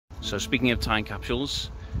So speaking of time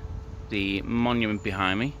capsules, the monument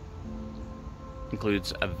behind me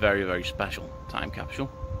includes a very, very special time capsule.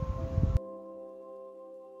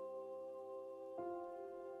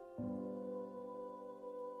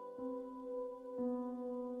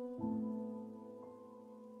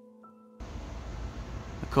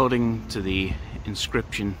 According to the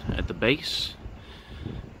inscription at the base,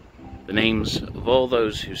 the names of all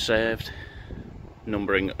those who served,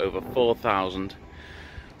 numbering over 4,000,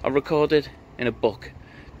 are recorded in a book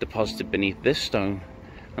deposited beneath this stone,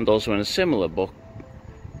 and also in a similar book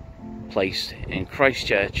placed in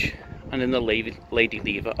Christchurch and in the Lady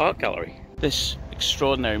Lever Art Gallery. This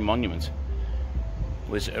extraordinary monument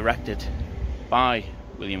was erected by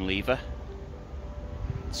William Lever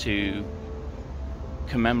to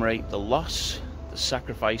commemorate the loss, the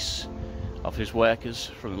sacrifice of his workers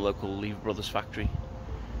from the local Lever Brothers factory,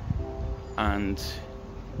 and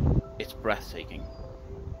it's breathtaking.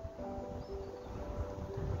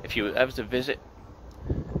 If you were ever to visit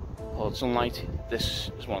Port Sunlight,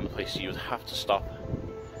 this is one of the places you would have to stop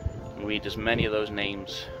and read as many of those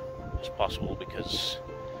names as possible, because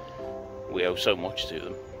we owe so much to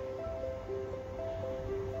them.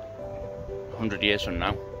 100 years from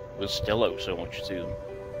now, we'll still owe so much to them.